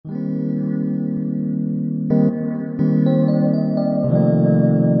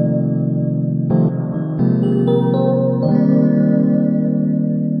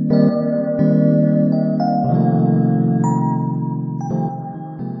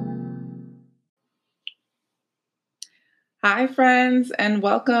Hi, friends, and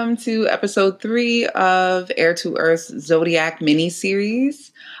welcome to episode 3 of Air to Earth's Zodiac mini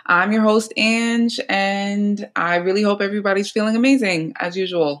series. I'm your host, Ange, and I really hope everybody's feeling amazing as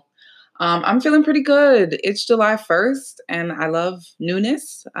usual. I'm feeling pretty good. It's July 1st, and I love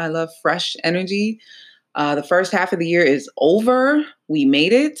newness. I love fresh energy. The first half of the year is over. We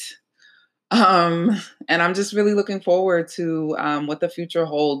made it. Um, and I'm just really looking forward to what the future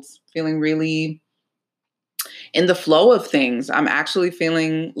holds. Feeling really in the flow of things. I'm actually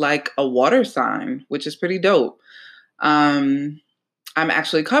feeling like a water sign, which is pretty dope. Um, I'm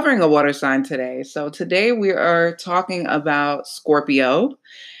actually covering a water sign today. So today we are talking about Scorpio.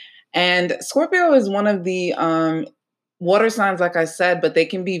 And Scorpio is one of the water signs, like I said, but they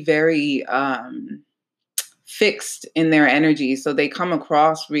can be very fixed in their energy. So they come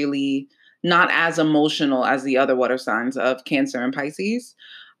across really not as emotional as the other water signs of Cancer and Pisces.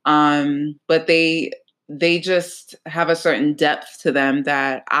 But they just have a certain depth to them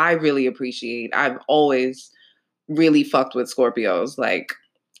that I really appreciate. I've always really fucked with Scorpios,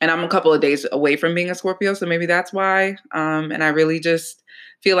 and I'm a couple of days away from being a Scorpio, so maybe that's why. And I really just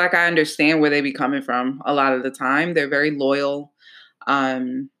feel like I understand where they be coming from a lot of the time. They're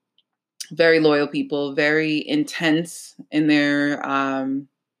um, very loyal people, very intense in their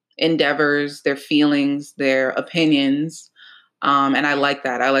endeavors, their feelings, their opinions. And I like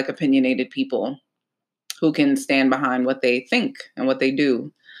that. I like opinionated people who can stand behind what they think and what they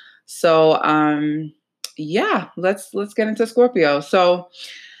do. So yeah, let's get into Scorpio. So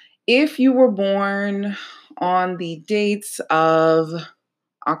if you were born on the dates of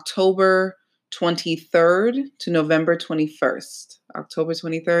October 23rd to November 21st, October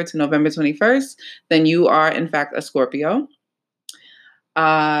 23rd to November 21st, then you are in fact a Scorpio.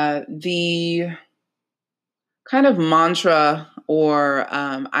 The kind of mantra or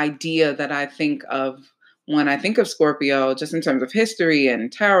idea that I think of when I think of Scorpio, just in terms of history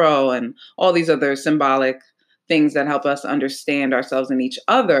and tarot and all these other symbolic things that help us understand ourselves and each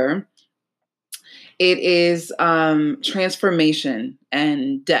other, it is transformation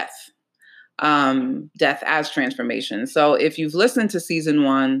and death. Death as transformation. So if you've listened to season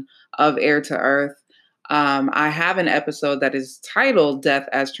 1 of Air to Earth, I have an episode that is titled Death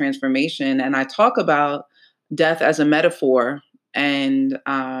as Transformation, and I talk about death as a metaphor and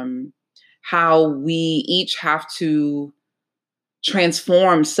how we each have to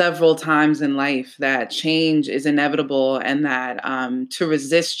transform several times in life, that change is inevitable, and that to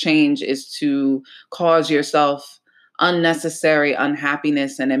resist change is to cause yourself unnecessary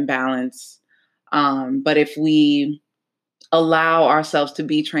unhappiness and imbalance. But if we allow ourselves to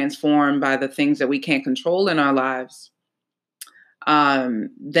be transformed by the things that we can't control in our lives,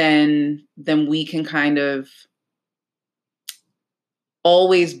 then we can kind of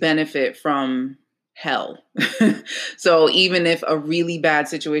always benefit from hell. So even if a really bad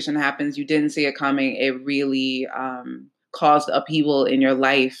situation happens, you didn't see it coming, it really caused upheaval in your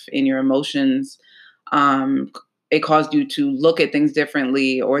life, in your emotions. Um, it caused you to look at things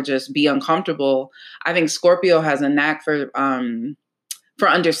differently or just be uncomfortable. I think Scorpio has a knack for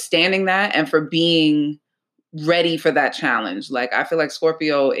understanding that and for being ready for that challenge. Like I feel like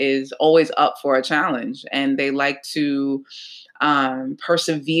Scorpio is always up for a challenge, and they like to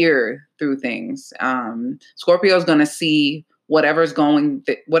persevere through things. Scorpio is going to see whatever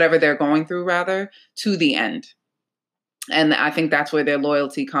they're going through, rather, to the end. And I think that's where their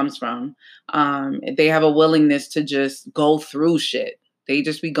loyalty comes from. They have a willingness to just go through shit. They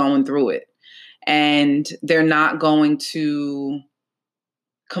just be going through it. And they're not going to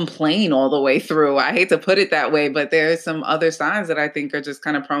complain all the way through. I hate to put it that way, but there's some other signs that I think are just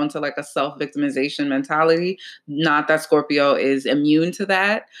kind of prone to like a self-victimization mentality. Not that Scorpio is immune to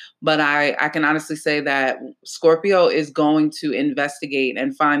that, but I can honestly say that Scorpio is going to investigate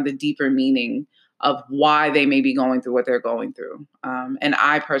and find the deeper meaning of why they may be going through what they're going through. And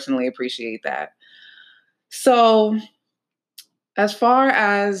I personally appreciate that. So as far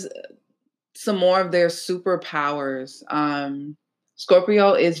as some more of their superpowers,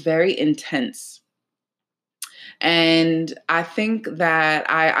 Scorpio is very intense. And I think that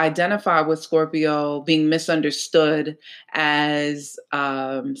I identify with Scorpio being misunderstood as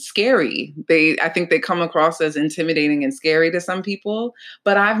scary. I think they come across as intimidating and scary to some people,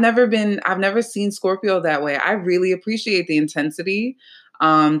 but I've never seen Scorpio that way. I really appreciate the intensity.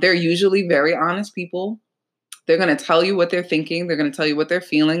 They're usually very honest people. They're going to tell you what they're thinking. They're going to tell you what they're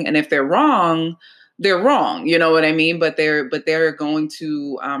feeling. And if they're wrong, they're wrong. You know what I mean? But they're going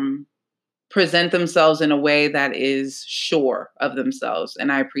to present themselves in a way that is sure of themselves.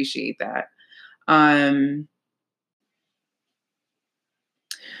 And I appreciate that. Um,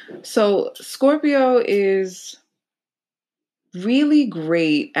 so Scorpio is really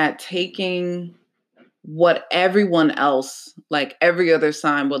great at taking what everyone else, like every other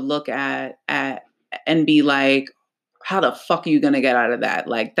sign, would look at and be like, how the fuck are you gonna get out of that?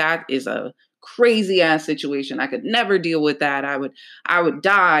 Like that is a crazy ass situation. I could never deal with that. I would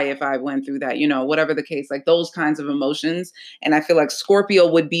die if I went through that, whatever the case, like those kinds of emotions. And I feel like Scorpio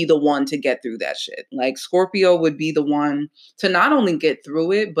would be the one to get through that shit. Like Scorpio would be the one to not only get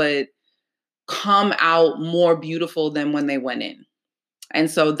through it, but come out more beautiful than when they went in.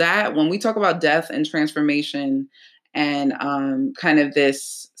 And so that when we talk about death and transformation and kind of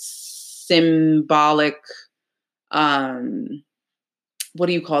this symbolic, um, what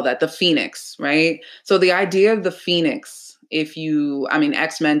do you call that? The phoenix, right? So the idea of the phoenix,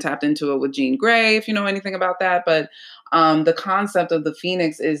 X-Men tapped into it with Jean Grey, if you know anything about that, but the concept of the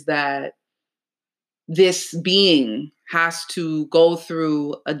phoenix is that this being has to go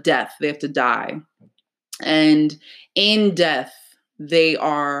through a death. They have to die. And in death, they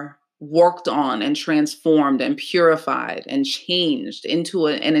are worked on and transformed and purified and changed into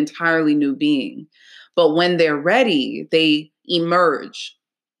an entirely new being. But when they're ready, they emerge,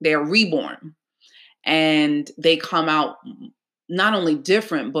 they're reborn, and they come out not only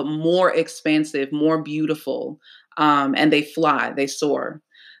different, but more expansive, more beautiful, and they fly, they soar.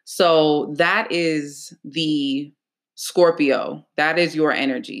 So that is the Scorpio. That is your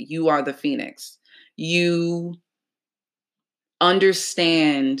energy. You are the phoenix. You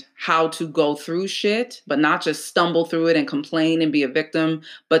understand how to go through shit, but not just stumble through it and complain and be a victim,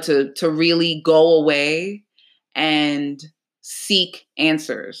 but to really go away and seek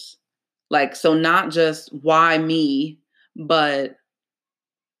answers. Like, so not just why me, but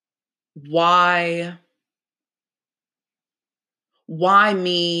why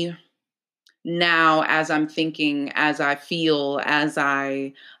me now, as I'm thinking, as I feel, as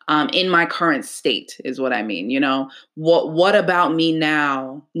I in my current state is what I mean. What about me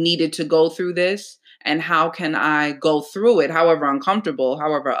now needed to go through this, and how can I go through it, however uncomfortable,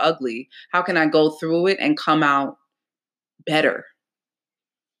 however ugly? How can I go through it and come out better?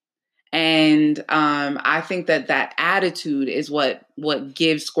 And I think that attitude is what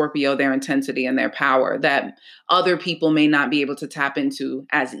gives Scorpio their intensity and their power that other people may not be able to tap into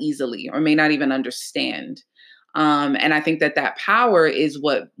as easily or may not even understand. And I think that power is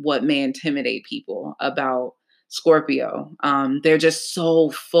what may intimidate people about Scorpio. They're just so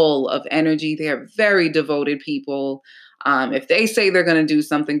full of energy. They are very devoted people. If they say they're going to do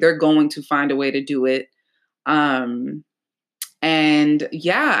something, they're going to find a way to do it. And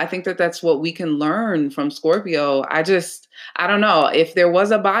yeah, I think that's what we can learn from Scorpio. I don't know if there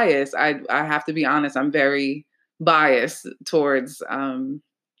was a bias. I have to be honest. I'm very biased towards, in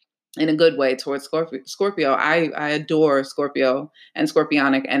a good way, towards Scorpio. I adore Scorpio and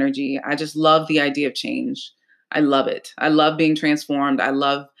Scorpionic energy. I just love the idea of change. I love it. I love being transformed. I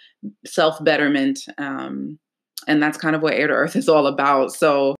love self betterment. And that's kind of what Air to Earth is all about.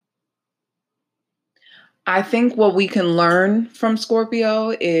 So I think what we can learn from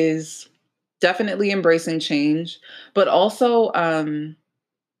Scorpio is definitely embracing change, but also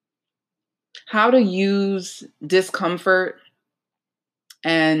how to use discomfort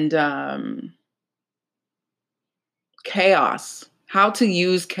and chaos, how to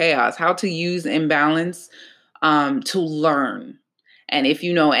use chaos, how to use imbalance to learn. And if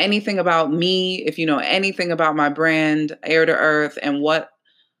you know anything about me, if you know anything about my brand, Air to Earth, and what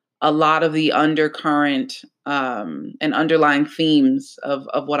a lot of the undercurrent and underlying themes of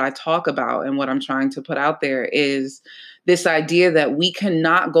what I talk about and what I'm trying to put out there is this idea that we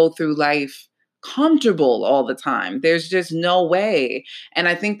cannot go through life comfortable all the time. There's just no way. And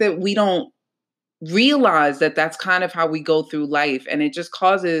I think that we don't realize that that's kind of how we go through life. And it just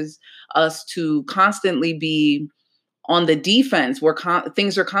causes us to constantly be on the defense where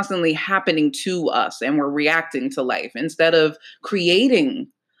things are constantly happening to us and we're reacting to life instead of creating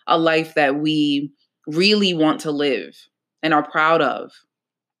a life that we really want to live and are proud of.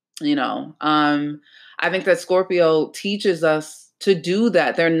 I think that Scorpio teaches us to do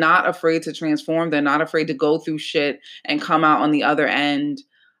that. They're not afraid to transform. They're not afraid to go through shit and come out on the other end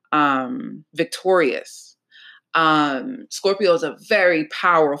victorious. Scorpio is a very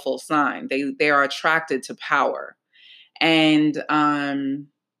powerful sign. They are attracted to power. And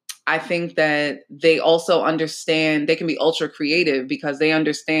I think that they also understand, they can be ultra creative because they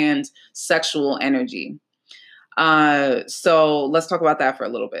understand sexual energy. So let's talk about that for a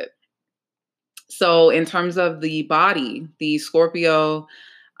little bit. So in terms of the body, the Scorpio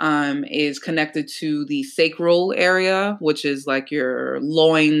is connected to the sacral area, which is like your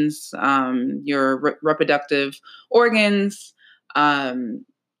loins, your reproductive organs,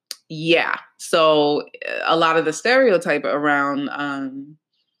 Yeah. So a lot of the stereotype around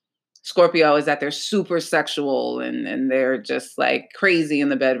Scorpio is that they're super sexual and they're just like crazy in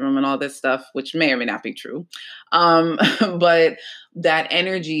the bedroom and all this stuff, which may or may not be true. But that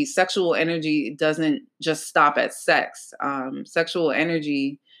energy, sexual energy, doesn't just stop at sex. Sexual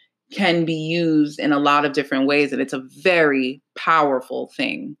energy can be used in a lot of different ways, and it's a very powerful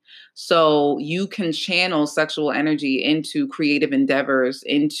thing. So you can channel sexual energy into creative endeavors,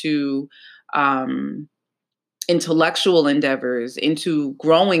 into um, intellectual endeavors, into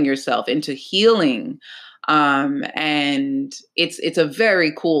growing yourself, into healing. And it's a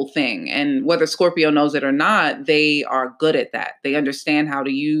very cool thing. And whether Scorpio knows it or not, they are good at that. They understand how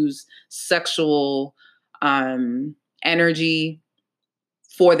to use sexual energy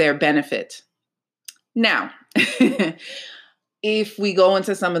for their benefit. Now, if we go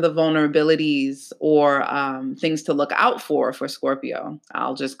into some of the vulnerabilities or things to look out for Scorpio,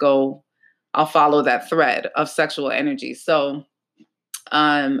 I'll follow that thread of sexual energy. So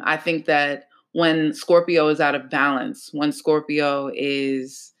I think that when Scorpio is out of balance, when Scorpio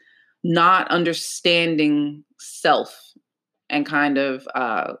is not understanding self and kind of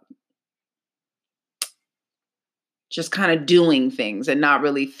just kind of doing things and not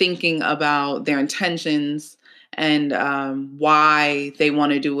really thinking about their intentions and why they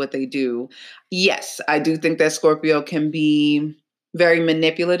want to do what they do. Yes, I do think that Scorpio can be very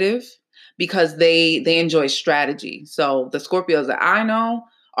manipulative because they enjoy strategy. So the Scorpios that I know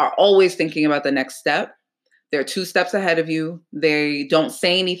are always thinking about the next step. They're two steps ahead of you. They don't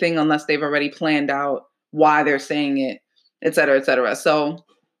say anything unless they've already planned out why they're saying it, et cetera, et cetera. So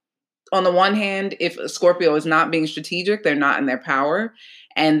on the one hand, if a Scorpio is not being strategic, they're not in their power.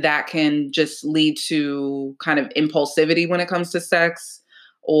 And that can just lead to kind of impulsivity when it comes to sex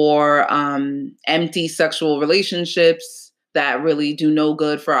or empty sexual relationships that really do no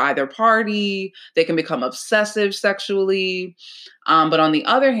good for either party. They can become obsessive sexually. But on the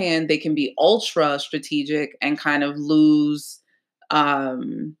other hand, they can be ultra strategic and kind of lose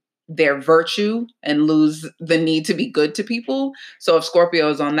their virtue and lose the need to be good to people. So if Scorpio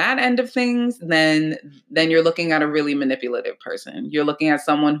is on that end of things, then you're looking at a really manipulative person. You're looking at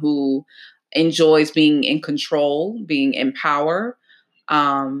someone who enjoys being in control, being in power,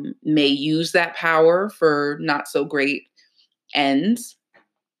 may use that power for not so great ends.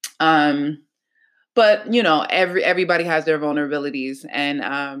 But you know, everybody has their vulnerabilities, and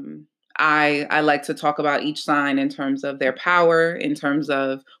I like to talk about each sign in terms of their power, in terms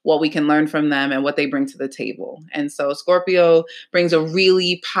of what we can learn from them and what they bring to the table. And so Scorpio brings a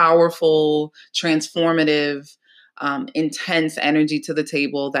really powerful, transformative, intense energy to the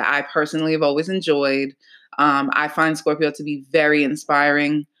table that I personally have always enjoyed. I find Scorpio to be very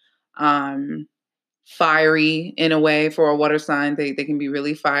inspiring. Fiery in a way for a water sign. They can be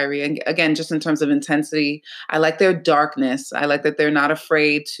really fiery. And again, just in terms of intensity, I like their darkness. I like that they're not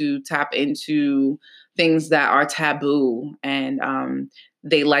afraid to tap into things that are taboo. And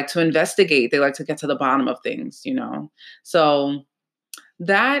they like to investigate. They like to get to the bottom of things, you know. So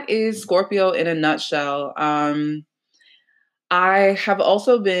that is Scorpio in a nutshell. I have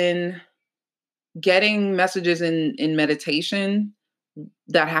also been getting messages in meditation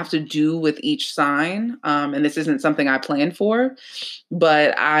that have to do with each sign. And this isn't something I planned for,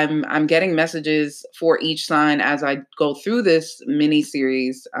 but I'm getting messages for each sign as I go through this mini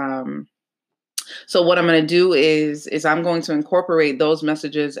series. So what I'm going to do is I'm going to incorporate those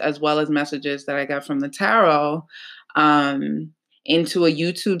messages as well as messages that I got from the tarot into a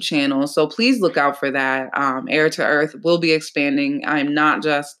YouTube channel. So please look out for that. Air to Earth will be expanding. I'm not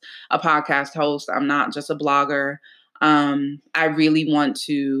just a podcast host. I'm not just a blogger. I really want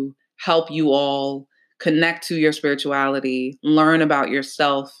to help you all connect to your spirituality, learn about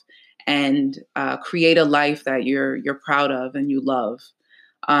yourself, and create a life that you're proud of and you love.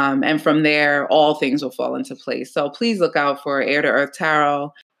 And from there, all things will fall into place. So please look out for Air to Earth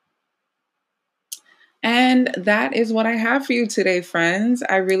Tarot. And that is what I have for you today, friends.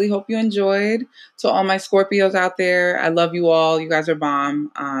 I really hope you enjoyed. To all my Scorpios out there, I love you all. You guys are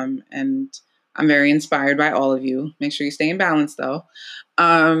bomb. And I'm very inspired by all of you. Make sure you stay in balance, though.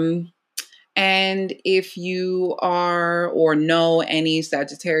 And if you are or know any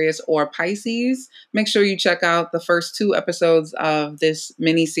Sagittarius or Pisces, make sure you check out the first 2 episodes of this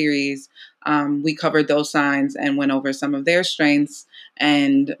mini series. We covered those signs and went over some of their strengths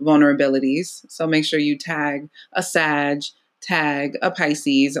and vulnerabilities. So make sure you tag a Sag, tag a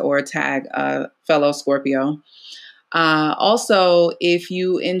Pisces, or tag a fellow Scorpio. Also, if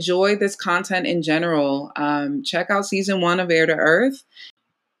you enjoy this content in general, check out season 1 of Air to Earth.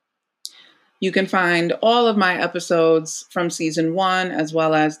 You can find all of my episodes from season 1, as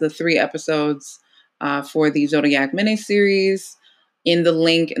well as the 3 episodes for the Zodiac miniseries, in the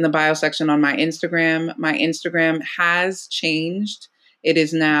link in the bio section on my Instagram. My Instagram has changed. It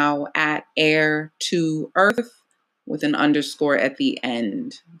is now at Air to Earth with an underscore at the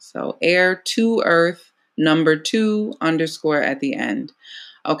end. So Air to Earth, number 2 underscore at the end.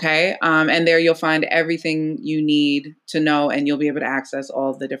 Okay. And there you'll find everything you need to know, and you'll be able to access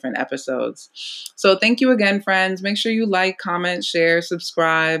all the different episodes. So thank you again, friends. Make sure you like, comment, share,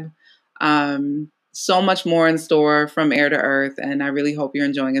 subscribe. So much more in store from Air to Earth. And I really hope you're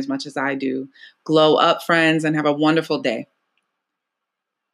enjoying as much as I do. Glow up, friends, and have a wonderful day.